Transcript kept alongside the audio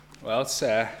Well, it's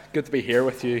good to be here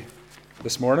with you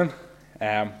this morning,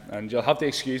 and you'll have to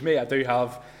excuse me. I do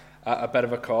have a bit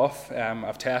of a cough.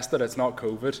 I've tested; it's not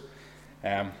COVID.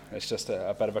 It's just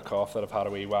a bit of a cough that I've had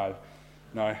a wee while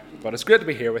now. But it's great to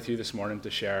be here with you this morning to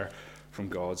share from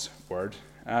God's Word.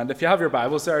 And if you have your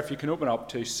Bibles there, if you can open up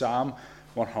to Psalm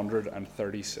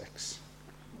 136.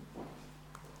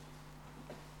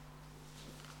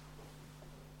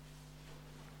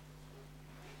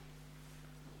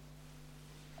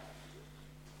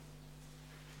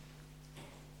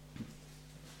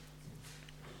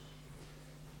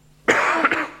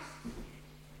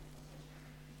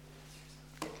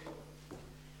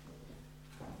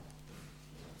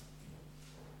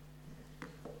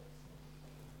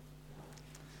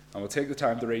 And we'll take the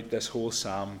time to read this whole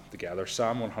psalm together,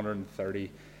 Psalm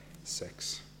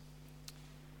 136.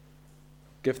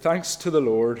 Give thanks to the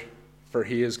Lord, for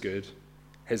he is good.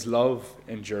 His love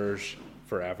endures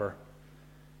forever.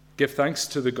 Give thanks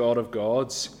to the God of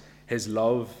gods. His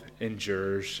love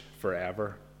endures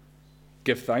forever.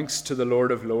 Give thanks to the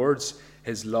Lord of lords.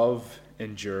 His love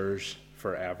endures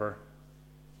forever.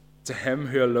 To him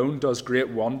who alone does great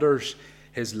wonders,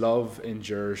 his love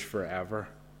endures forever.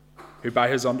 Who by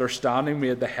his understanding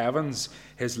made the heavens,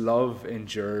 his love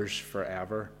endures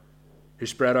forever. Who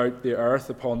spread out the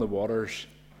earth upon the waters,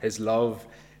 his love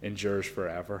endures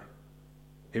forever.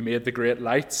 Who made the great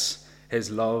lights,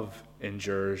 his love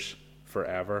endures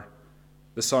forever.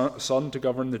 The sun to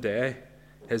govern the day,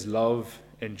 his love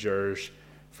endures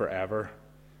forever.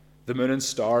 The moon and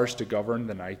stars to govern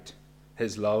the night,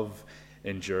 his love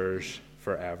endures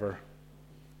forever.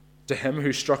 To him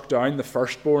who struck down the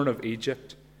firstborn of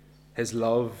Egypt, his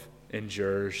love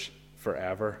endures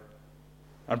forever,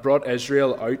 and brought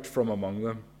Israel out from among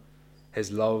them.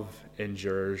 His love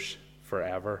endures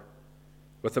forever.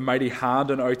 With a mighty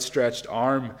hand and outstretched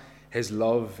arm, his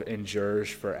love endures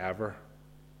forever.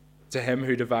 To him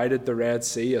who divided the Red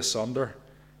Sea asunder,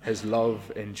 his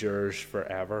love endures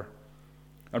forever,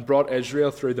 and brought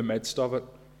Israel through the midst of it.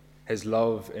 His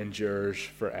love endures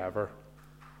forever.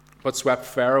 But swept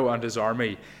Pharaoh and his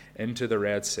army into the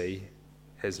Red Sea.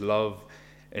 His love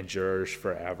endures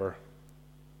forever.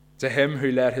 To him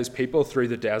who led his people through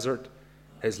the desert,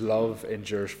 his love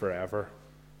endures forever.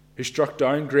 Who struck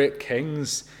down great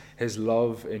kings, his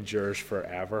love endures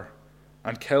forever.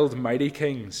 And killed mighty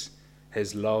kings,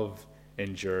 his love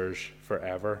endures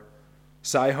forever.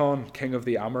 Sihon, king of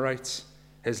the Amorites,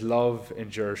 his love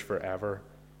endures forever.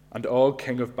 And Og,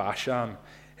 king of Bashan,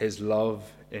 his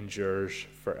love endures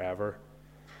forever.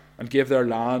 And gave their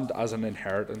land as an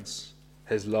inheritance.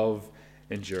 His love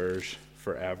endures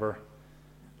forever.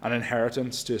 An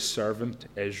inheritance to his servant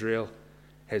Israel.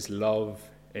 His love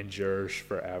endures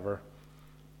forever.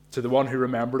 To the one who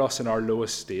remembered us in our low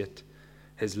estate,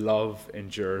 his love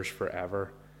endures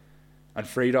forever. And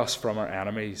freed us from our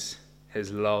enemies,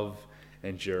 his love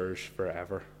endures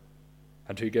forever.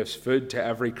 And who gives food to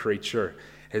every creature,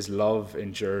 his love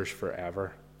endures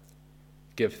forever.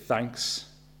 Give thanks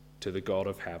to the God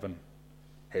of heaven,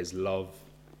 his love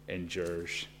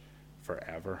endures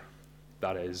forever.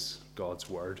 That is God's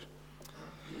word.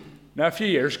 Now, a few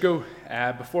years ago,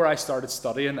 before I started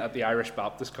studying at the Irish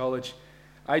Baptist College,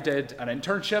 I did an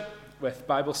internship with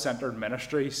Bible Centred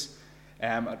Ministries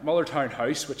at Mullertown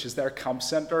House, which is their camp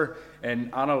centre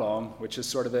in Annalong, which is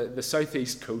sort of the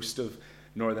southeast coast of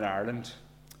Northern Ireland.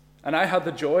 And I had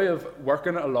the joy of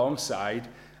working alongside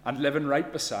and living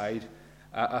right beside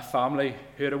a family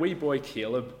who had a wee boy,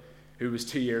 Caleb, who was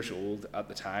 2 years old at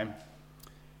the time.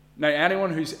 Now,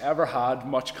 anyone who's ever had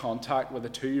much contact with a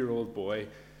 2-year-old boy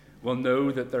will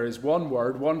know that there is one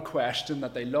word, one question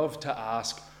that they love to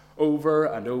ask over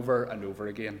and over and over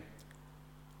again.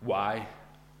 Why?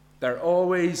 They're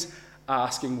always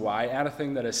asking why.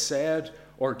 Anything that is said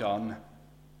or done,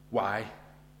 why?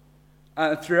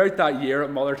 And throughout that year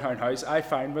at Mullertown House, I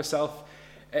found myself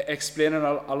explaining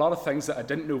a lot of things that I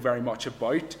didn't know very much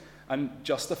about, and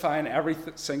justifying every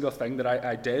single thing that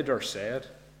I did or said.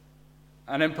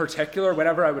 And in particular,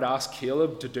 whenever I would ask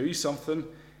Caleb to do something,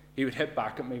 he would hit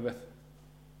back at me with,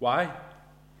 why?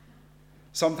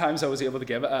 Sometimes I was able to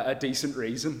give a decent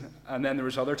reason, and then there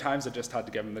was other times I just had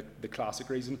to give him the classic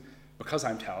reason, because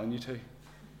I'm telling you to.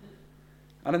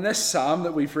 And in this psalm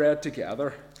that we've read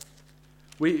together,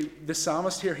 the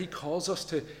psalmist here, he calls us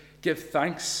to give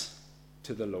thanks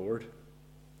to the Lord.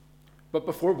 But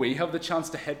before we have the chance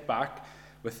to hit back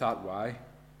with that why,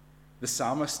 the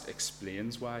psalmist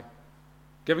explains why.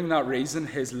 Giving that reason,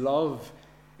 his love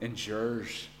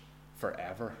endures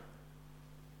forever.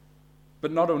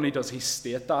 But not only does he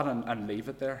state that and leave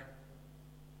it there,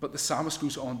 but the psalmist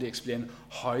goes on to explain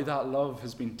how that love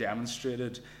has been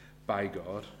demonstrated by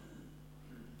God.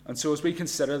 And so as we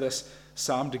consider this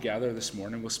psalm together this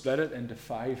morning, we'll split it into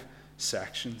 5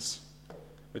 sections,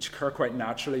 which occur quite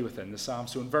naturally within the psalm.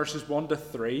 So in verses 1 to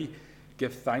 3,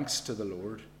 give thanks to the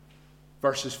Lord.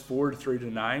 Verses 4 through to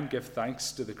 9, give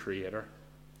thanks to the Creator.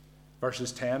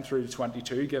 Verses 10 through to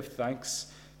 22, give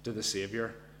thanks to the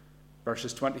Saviour.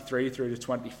 Verses 23 through to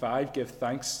 25, give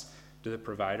thanks to the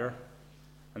Provider.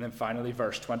 And then finally,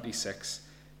 verse 26,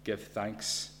 give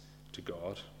thanks to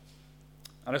God.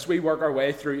 And as we work our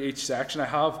way through each section, I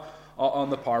have on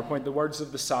the PowerPoint the words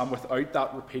of the psalm without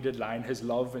that repeated line, his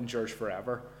love endures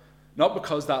forever. Not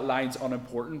because that line's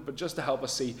unimportant, but just to help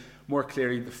us see more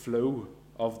clearly the flow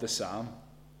of the psalm.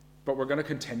 But we're going to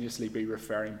continuously be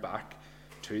referring back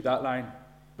to that line,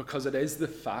 because it is the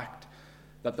fact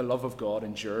that the love of God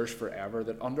endures forever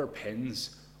that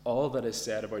underpins all that is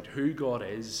said about who God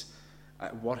is,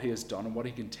 what he has done, and what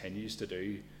he continues to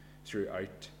do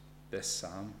throughout this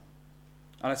psalm.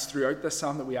 And it's throughout this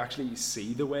psalm that we actually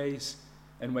see the ways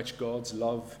in which God's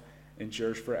love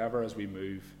endures forever as we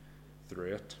move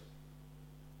through it.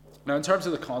 Now, in terms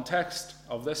of the context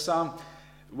of this psalm,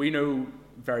 we know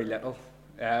very little.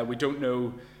 We don't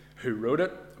know who wrote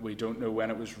it. We don't know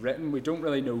when it was written. We don't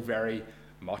really know very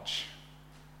much.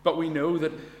 But we know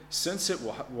that since it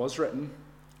was written,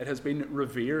 it has been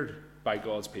revered by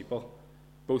God's people,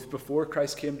 both before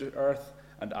Christ came to earth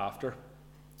and after.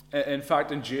 In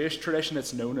fact, in Jewish tradition,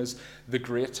 it's known as the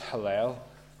Great Hallel,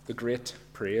 the Great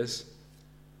Praise.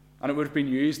 And it would have been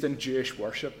used in Jewish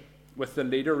worship, with the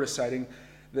leader reciting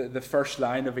the first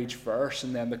line of each verse,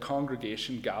 and then the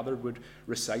congregation gathered would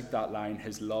recite that line,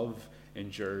 his love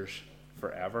endures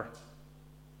forever.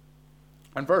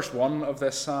 And verse 1 of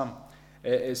this psalm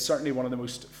is certainly one of the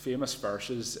most famous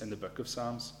verses in the book of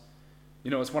Psalms.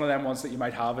 You know, it's one of them ones that you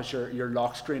might have as your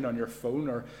lock screen on your phone,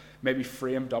 or maybe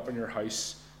framed up in your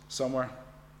house somewhere.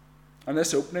 And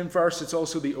this opening verse, it's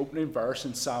also the opening verse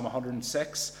in Psalm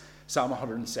 106, Psalm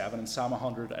 107, and Psalm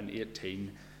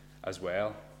 118 as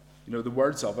well. You know, the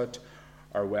words of it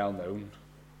are well known.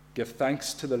 Give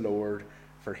thanks to the Lord,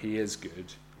 for he is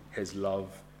good. His love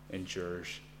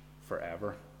endures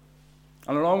forever.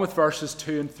 And along with verses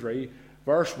 2 and 3,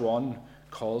 verse 1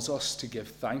 calls us to give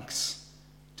thanks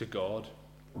to God.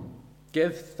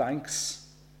 Give thanks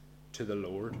to the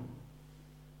Lord.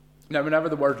 Now, whenever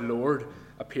the word Lord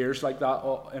appears like that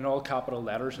in all capital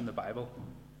letters in the Bible,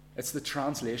 it's the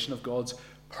translation of God's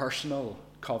personal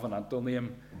covenantal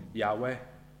name, Yahweh.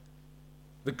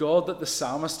 The God that the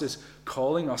psalmist is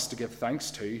calling us to give thanks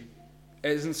to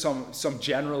isn't some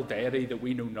general deity that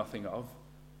we know nothing of.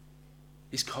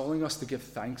 He's calling us to give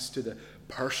thanks to the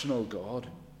personal God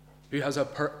who has a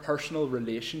personal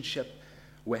relationship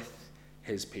with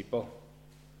his people.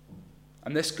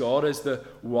 And this God is the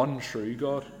one true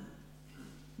God.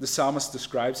 The psalmist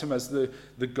describes him as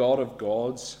the God of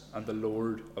gods and the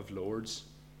Lord of lords.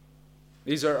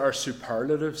 These are our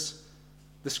superlatives,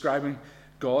 describing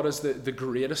God as the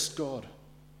greatest God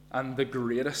and the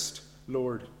greatest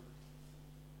Lord.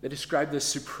 They describe the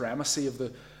supremacy of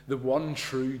the one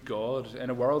true God in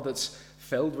a world that's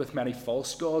filled with many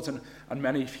false gods and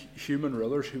many human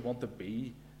rulers who want to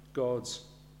be gods.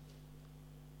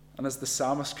 And as the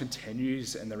psalmist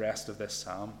continues in the rest of this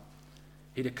psalm,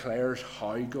 he declares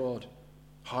how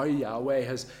Yahweh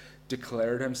has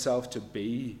declared himself to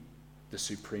be the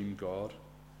supreme God,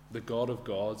 the God of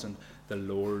gods and the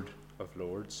Lord of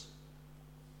lords.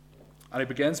 And he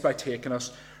begins by taking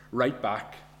us right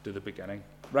back to the beginning,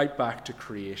 right back to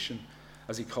creation,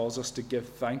 as he calls us to give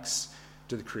thanks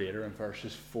to the Creator in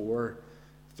verses 4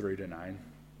 through to 9.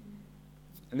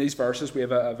 In these verses, we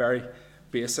have a very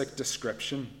basic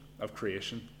description of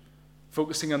creation,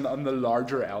 focusing on the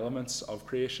larger elements of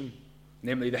creation,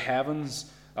 namely the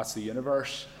heavens, that's the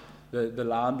universe, the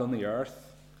land on the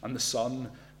earth, and the sun,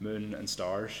 moon, and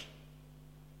stars.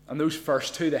 And those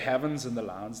first two, the heavens and the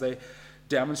lands, they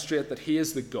demonstrate that he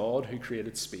is the God who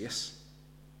created space.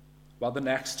 While the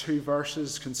next two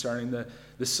verses concerning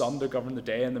the sun to govern the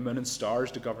day and the moon and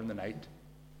stars to govern the night,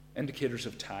 indicators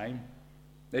of time,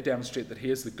 they demonstrate that he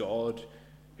is the God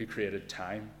who created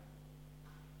time.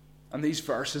 And these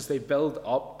verses, they build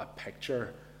up a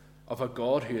picture of a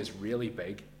God who is really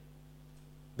big,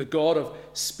 the God of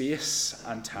space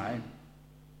and time.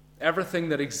 Everything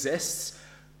that exists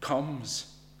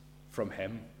comes from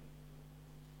him.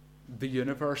 The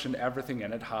universe and everything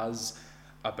in it has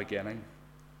a beginning,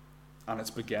 and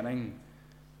its beginning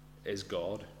is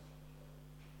God.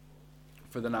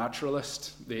 For the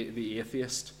naturalist, the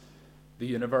atheist, the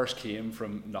universe came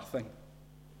from nothing.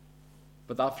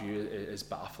 But that view is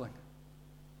baffling,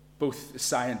 both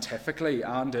scientifically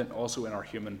and also in our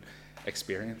human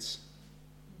experience.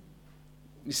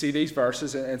 You see, these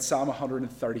verses in Psalm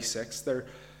 136, they're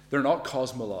not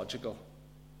cosmological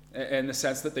in the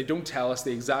sense that they don't tell us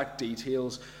the exact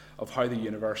details of how the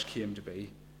universe came to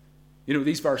be.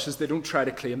 These verses, they don't try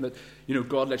to claim that,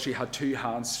 God literally had two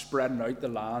hands spreading out the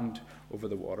land over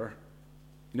the water.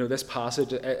 This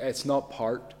passage, it's not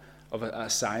part of a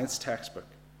science textbook,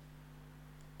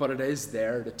 but it is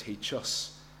there to teach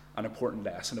us an important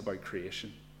lesson about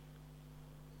creation.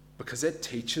 Because it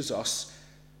teaches us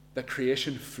that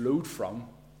creation flowed from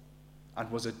and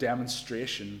was a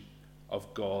demonstration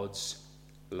of God's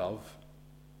love.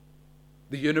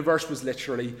 The universe was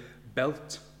literally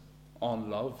built on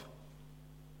love.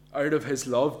 Out of his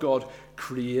love, God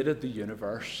created the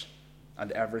universe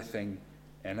and everything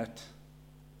in it.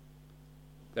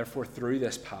 Therefore, through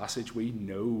this passage, we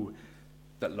know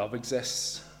that love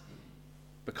exists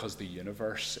because the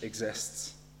universe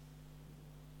exists.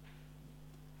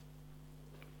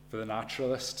 For the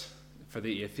naturalist, for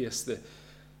the atheist,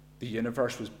 the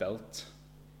universe was built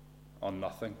on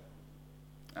nothing.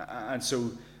 And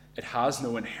so it has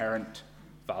no inherent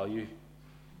value.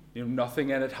 Nothing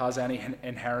in it has any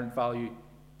inherent value,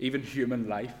 even human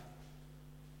life.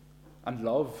 And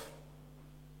love,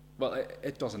 well,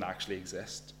 it doesn't actually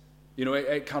exist.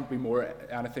 It can't be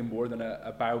anything more than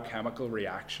a biochemical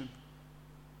reaction.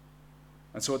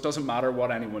 And so it doesn't matter what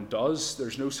anyone does.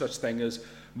 There's no such thing as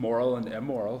moral and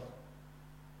immoral,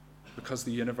 because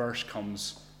the universe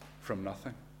comes from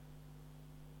nothing.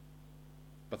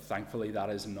 But thankfully, that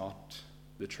is not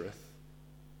the truth.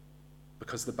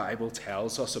 Because the Bible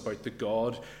tells us about the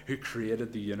God who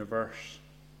created the universe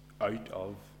out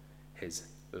of his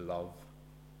love.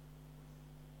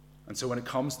 And so when it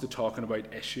comes to talking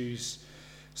about issues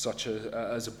such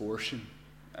as abortion,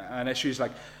 and issues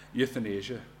like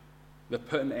euthanasia, that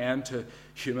put an end to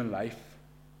human life,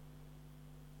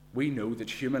 we know that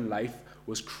human life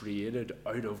was created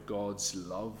out of God's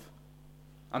love.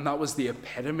 And that was the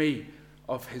epitome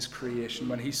of his creation.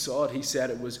 When he saw it, he said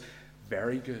it was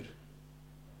very good.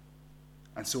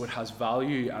 And so it has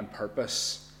value and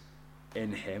purpose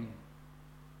in him.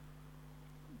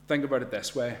 Think about it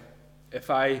this way. If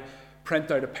I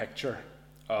print out a picture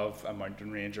of a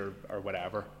mountain range or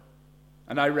whatever,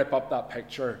 and I rip up that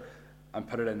picture and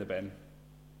put it in the bin,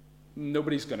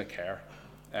 nobody's going to care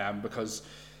because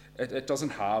it doesn't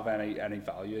have any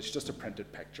value. It's just a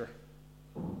printed picture.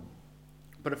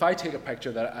 But if I take a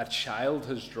picture that a child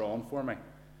has drawn for me,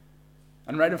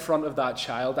 and right in front of that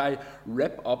child, I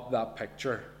rip up that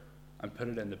picture and put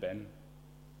it in the bin,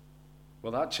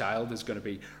 well, that child is going to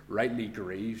be rightly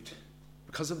grieved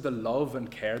because of the love and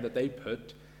care that they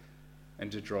put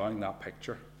into drawing that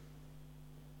picture.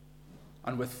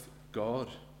 And with God,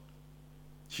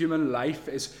 human life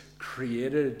is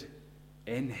created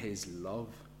in his love.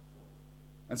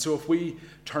 And so if we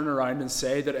turn around and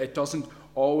say that it doesn't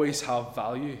always have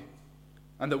value,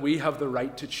 and that we have the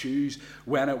right to choose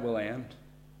when it will end,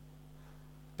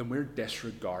 then we're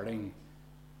disregarding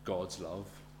God's love.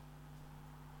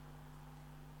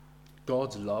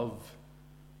 God's love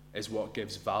is what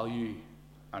gives value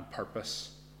and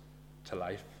purpose to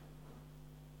life.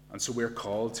 And so we're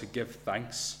called to give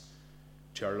thanks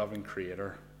to our loving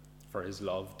Creator for his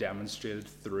love demonstrated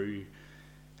through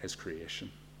his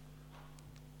creation.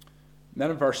 And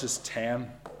then in verses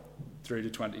 10 through to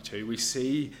 22, we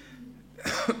see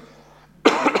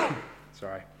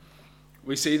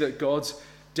we see that God's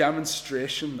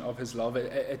demonstration of his love,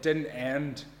 it didn't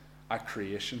end at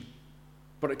creation,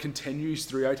 but it continues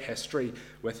throughout history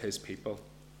with his people.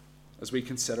 As we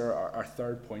consider our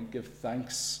third point, give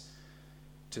thanks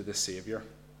to the Saviour.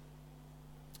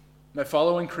 Now,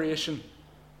 following creation,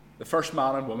 the first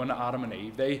man and woman, Adam and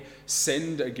Eve, they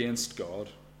sinned against God.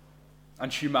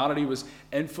 And humanity was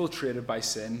infiltrated by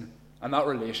sin, and that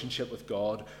relationship with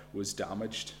God was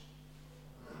damaged.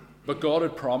 But God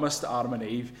had promised Adam and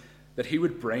Eve that he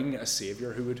would bring a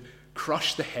Saviour who would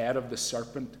crush the head of the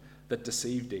serpent that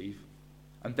deceived Eve,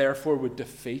 and therefore would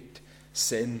defeat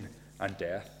sin and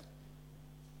death.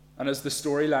 And as the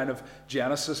storyline of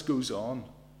Genesis goes on,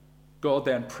 God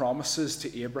then promises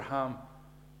to Abraham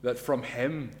that from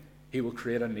him he will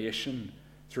create a nation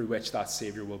through which that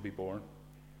Saviour will be born.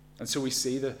 And so we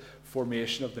see the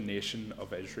formation of the nation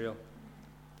of Israel.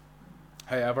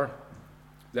 However,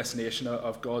 this nation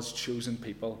of God's chosen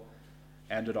people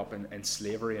ended up in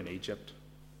slavery in Egypt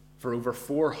for over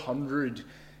 400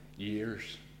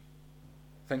 years.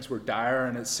 Things were dire,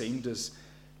 and it seemed as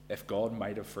if God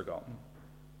might have forgotten.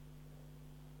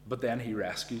 But then he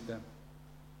rescued them.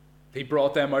 He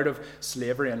brought them out of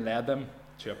slavery and led them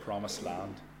to a promised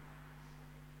land.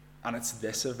 And it's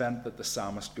this event that the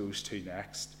psalmist goes to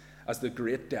next as the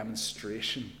great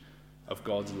demonstration of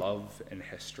God's love in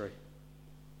history.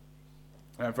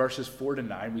 And in verses 4 to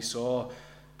 9, we saw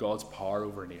God's power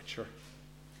over nature.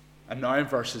 And now in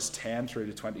verses 10 through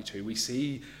to 22, we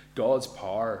see God's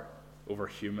power over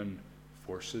human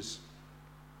forces.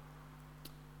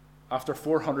 After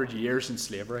 400 years in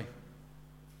slavery,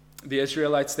 the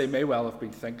Israelites, they may well have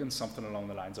been thinking something along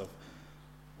the lines of,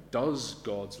 does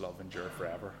God's love endure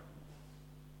forever?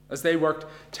 As they worked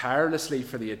tirelessly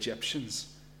for the Egyptians,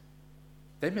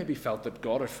 they maybe felt that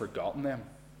God had forgotten them,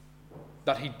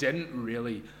 that he didn't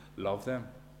really love them,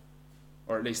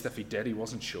 or at least if he did, he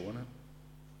wasn't showing it.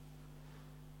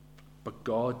 But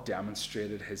God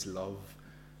demonstrated his love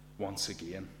once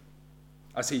again,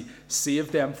 as he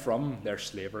saved them from their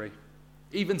slavery,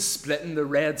 even splitting the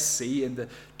Red Sea into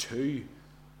two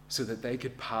so that they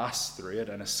could pass through it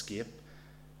and escape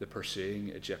the pursuing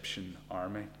Egyptian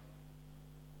army.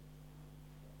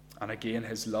 And again,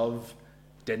 his love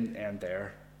didn't end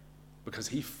there, because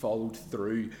he followed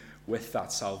through with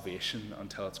that salvation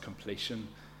until its completion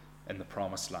in the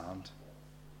Promised Land.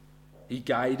 He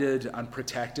guided and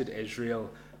protected Israel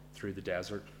through the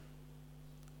desert.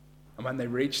 And when they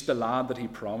reached the land that he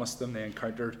promised them, they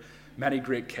encountered many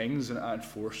great kings and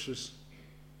forces.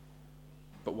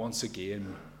 But once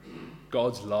again,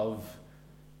 God's love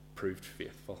proved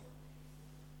faithful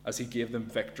as he gave them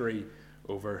victory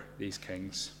over these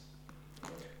kings.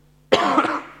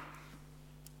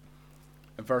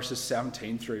 In verses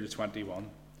 17 through to 21,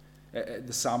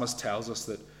 the psalmist tells us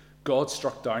that God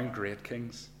struck down great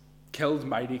kings, killed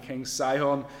mighty kings,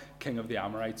 Sihon, king of the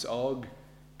Amorites, Og,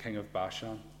 king of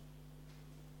Bashan.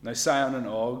 Now Sihon and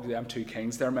Og, them two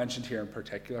kings, they're mentioned here in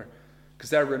particular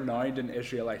because they're renowned in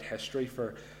Israelite history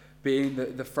for being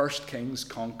the first kings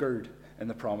conquered in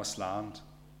the Promised Land.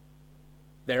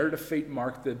 Their defeat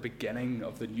marked the beginning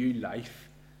of the new life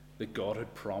that God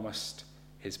had promised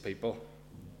his people.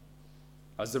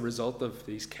 As the result of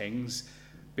these kings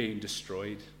being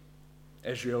destroyed,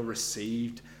 Israel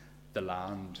received the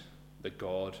land that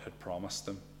God had promised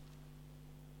them.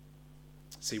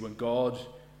 See, when God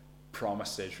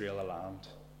promised Israel a land,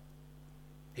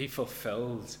 he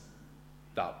fulfilled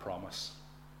that promise.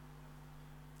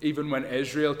 Even when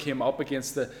Israel came up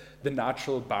against the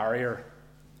natural barrier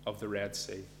of the Red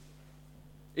Sea,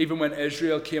 even when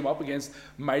Israel came up against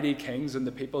mighty kings and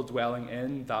the people dwelling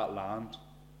in that land,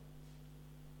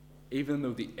 even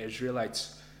though the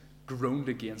Israelites groaned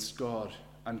against God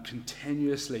and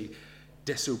continuously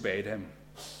disobeyed him,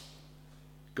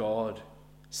 God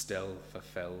still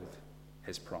fulfilled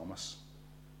his promise.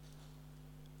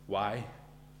 Why?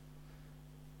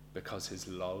 Because his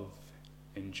love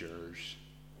endures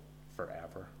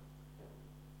forever.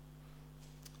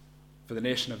 For the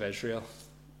nation of Israel,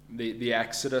 the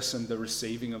Exodus and the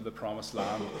receiving of the Promised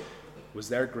Land was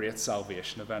their great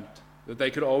salvation event that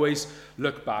they could always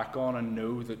look back on and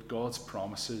know that God's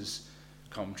promises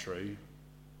come true.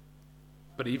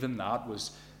 But even that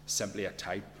was simply a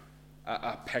type,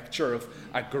 a picture of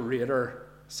a greater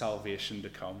salvation to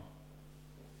come.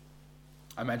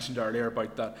 I mentioned earlier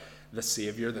about the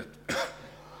Savior that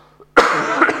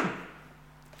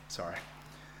sorry.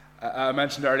 I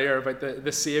mentioned earlier about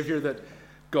the Savior that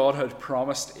God had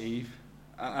promised Eve,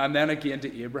 and then again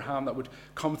to Abraham, that would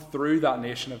come through that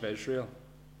nation of Israel.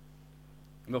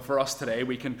 Well, for us today,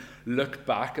 we can look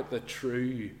back at the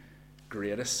true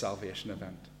greatest salvation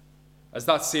event, as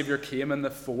that Savior came in the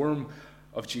form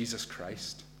of Jesus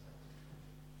Christ.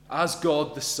 As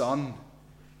God the Son,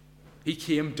 he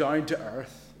came down to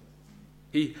earth.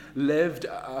 He lived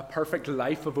a perfect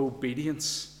life of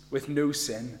obedience with no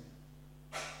sin.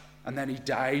 And then he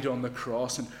died on the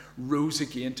cross and rose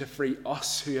again to free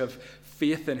us who have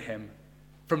faith in him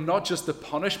from not just the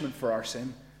punishment for our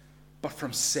sin, but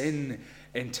from sin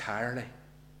entirely,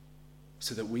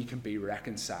 so that we can be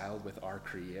reconciled with our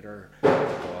Creator,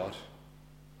 God.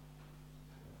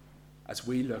 As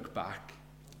we look back,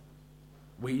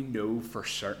 we know for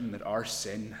certain that our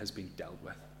sin has been dealt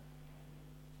with,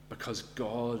 because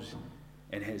God,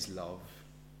 in his love,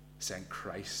 sent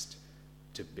Christ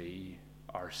to be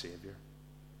our Savior.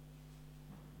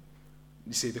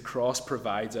 You see, the cross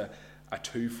provides a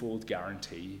twofold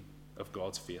guarantee of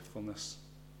God's faithfulness.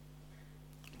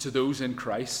 To those in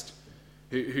Christ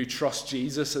who trust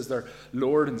Jesus as their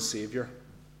Lord and Savior,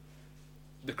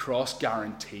 the cross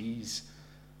guarantees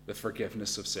the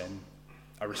forgiveness of sin,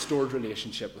 a restored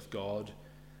relationship with God,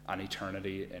 and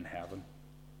eternity in heaven.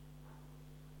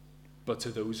 But to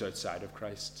those outside of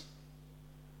Christ,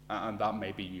 and that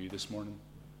may be you this morning,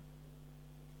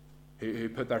 who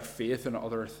put their faith in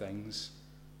other things,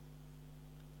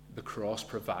 the cross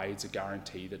provides a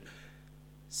guarantee that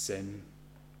sin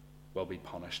will be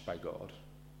punished by God,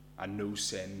 and no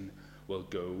sin will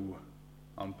go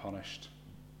unpunished.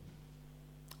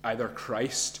 Either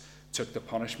Christ took the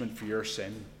punishment for your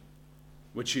sin,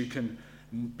 which you can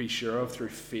be sure of through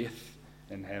faith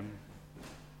in him,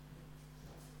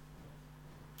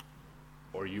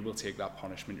 or you will take that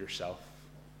punishment yourself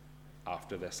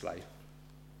after this life.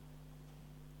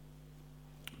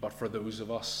 But for those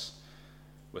of us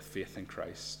with faith in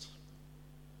Christ,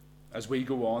 as we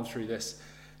go on through this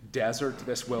desert,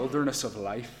 this wilderness of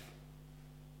life,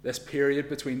 this period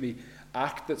between the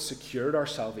act that secured our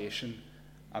salvation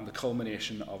and the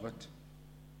culmination of it,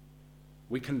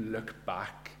 we can look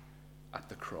back at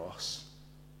the cross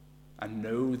and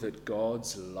know that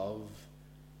God's love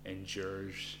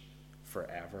endures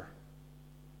forever.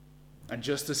 And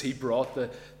just as he brought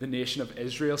the nation of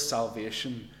Israel's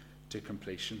salvation to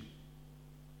completion,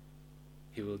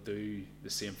 he will do the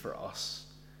same for us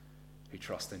who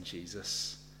trust in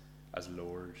Jesus as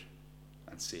Lord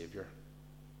and Saviour.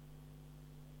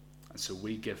 And so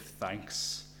we give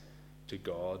thanks to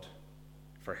God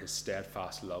for his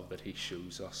steadfast love that he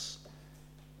shows us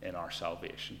in our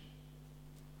salvation.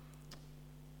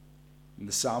 And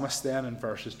the psalmist then, in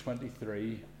verses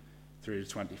 23 through to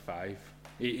 25,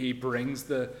 he brings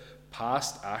the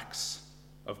past acts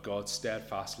of God's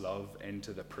steadfast love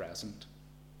into the present.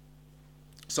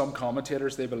 Some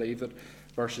commentators, they believe that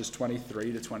verses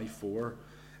 23 to 24,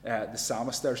 the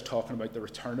psalmist there is talking about the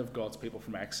return of God's people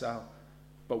from exile,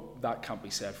 but that can't be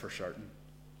said for certain.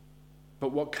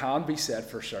 But what can be said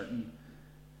for certain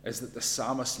is that the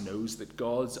psalmist knows that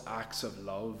God's acts of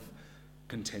love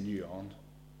continue on.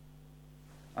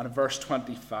 And in verse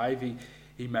 25,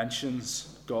 he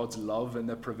mentions God's love in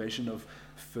the provision of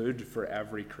food for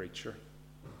every creature.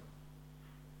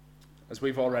 As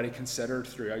we've already considered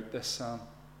throughout this psalm,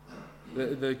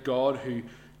 the God who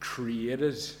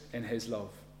created in his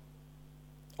love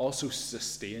also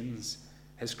sustains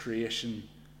his creation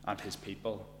and his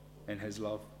people in his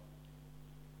love.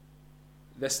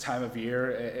 This time of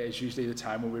year is usually the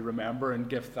time when we remember and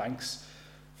give thanks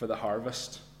for the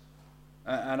harvest.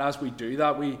 And as we do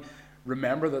that, we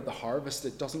remember that the harvest,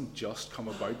 it doesn't just come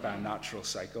about by a natural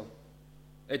cycle.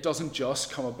 It doesn't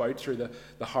just come about through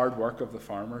the hard work of the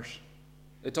farmers.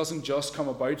 It doesn't just come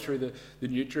about through the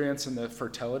nutrients and the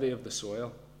fertility of the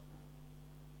soil.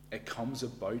 It comes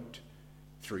about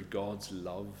through God's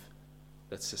love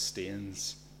that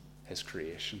sustains his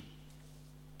creation.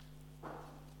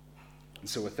 And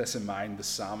so with this in mind, the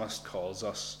psalmist calls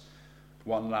us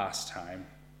one last time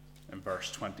in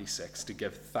verse 26 to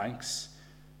give thanks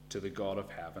to the God of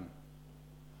heaven,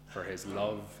 for his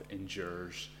love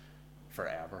endures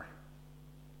forever.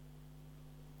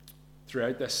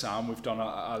 Throughout this psalm, we've done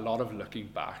a lot of looking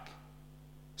back,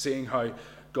 seeing how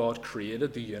God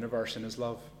created the universe in his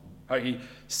love, how he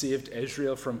saved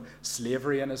Israel from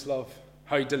slavery in his love,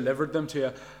 how he delivered them to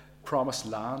a promised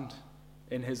land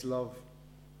in his love.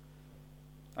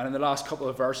 And in the last couple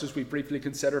of verses, we briefly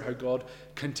considered how God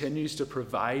continues to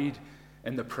provide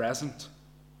in the present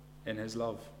in his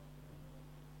love.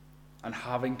 And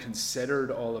having considered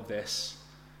all of this,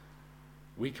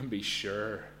 we can be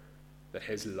sure that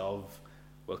his love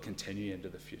will continue into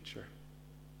the future.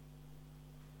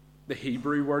 The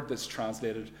Hebrew word that's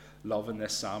translated love in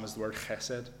this psalm is the word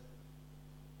chesed.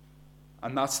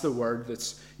 And that's the word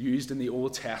that's used in the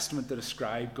Old Testament to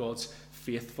describe God's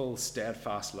faithful,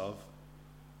 steadfast love.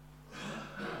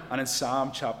 And in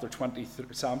Psalm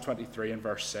 23 and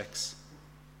verse 6,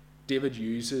 David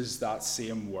uses that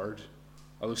same word,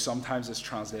 although sometimes it's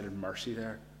translated mercy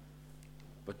there.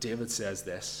 But David says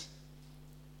this: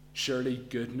 surely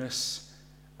goodness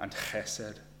and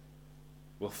chesed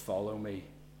will follow me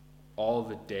all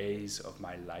the days of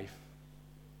my life,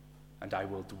 and I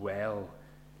will dwell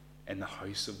in the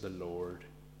house of the Lord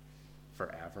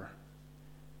forever.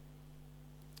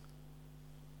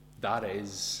 That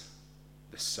is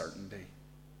the certainty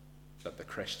that the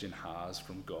Christian has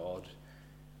from God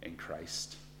in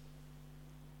Christ.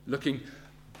 Looking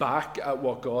back at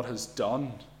what God has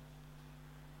done,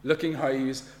 looking how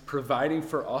he's providing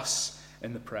for us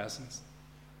in the present,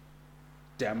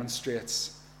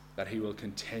 demonstrates that he will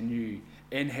continue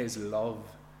in his love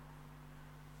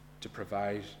to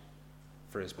provide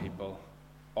for his people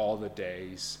all the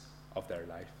days of their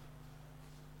life.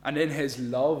 And in his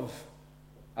love,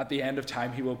 at the end of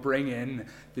time, he will bring in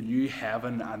the new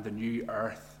heaven and the new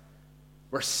earth,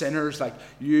 where sinners like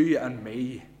you and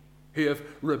me, who have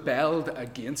rebelled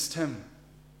against him,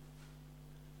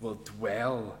 will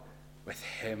dwell with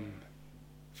him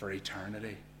for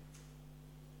eternity.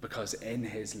 Because in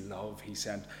his love, he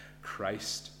sent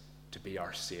Christ to be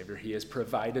our Savior. He has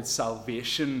provided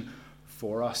salvation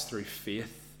for us through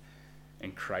faith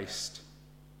in Christ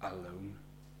alone.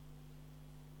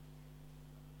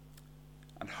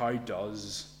 And how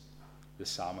does the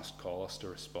psalmist call us to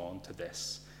respond to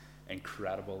this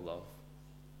incredible love?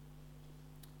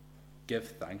 Give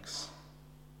thanks.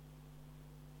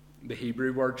 The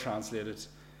Hebrew word translated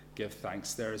give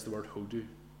thanks there is the word hodu.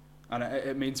 And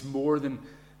it means more than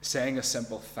saying a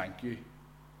simple thank you.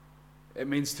 It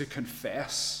means to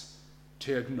confess,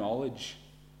 to acknowledge.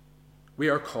 We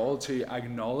are called to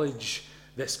acknowledge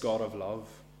this God of love.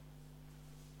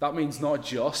 That means not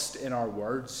just in our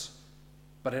words,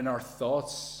 but in our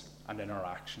thoughts and in our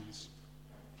actions.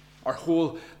 Our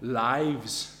whole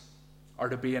lives are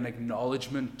to be an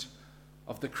acknowledgement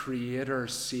of the Creator,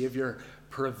 Saviour,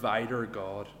 Provider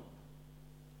God,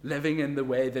 living in the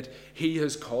way that He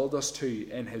has called us to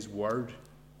in His Word,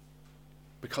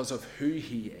 because of who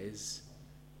He is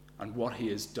and what He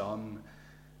has done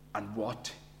and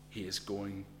what He is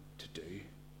going to do.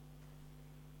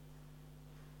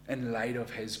 In light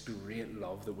of His great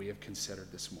love that we have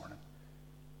considered this morning,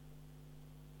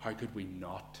 how could we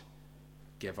not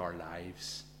give our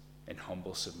lives in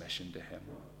humble submission to Him?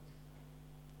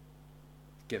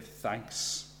 Give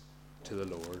thanks to the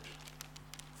Lord,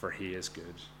 for He is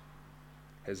good.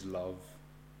 His love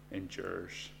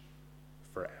endures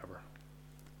forever.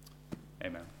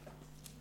 Amen.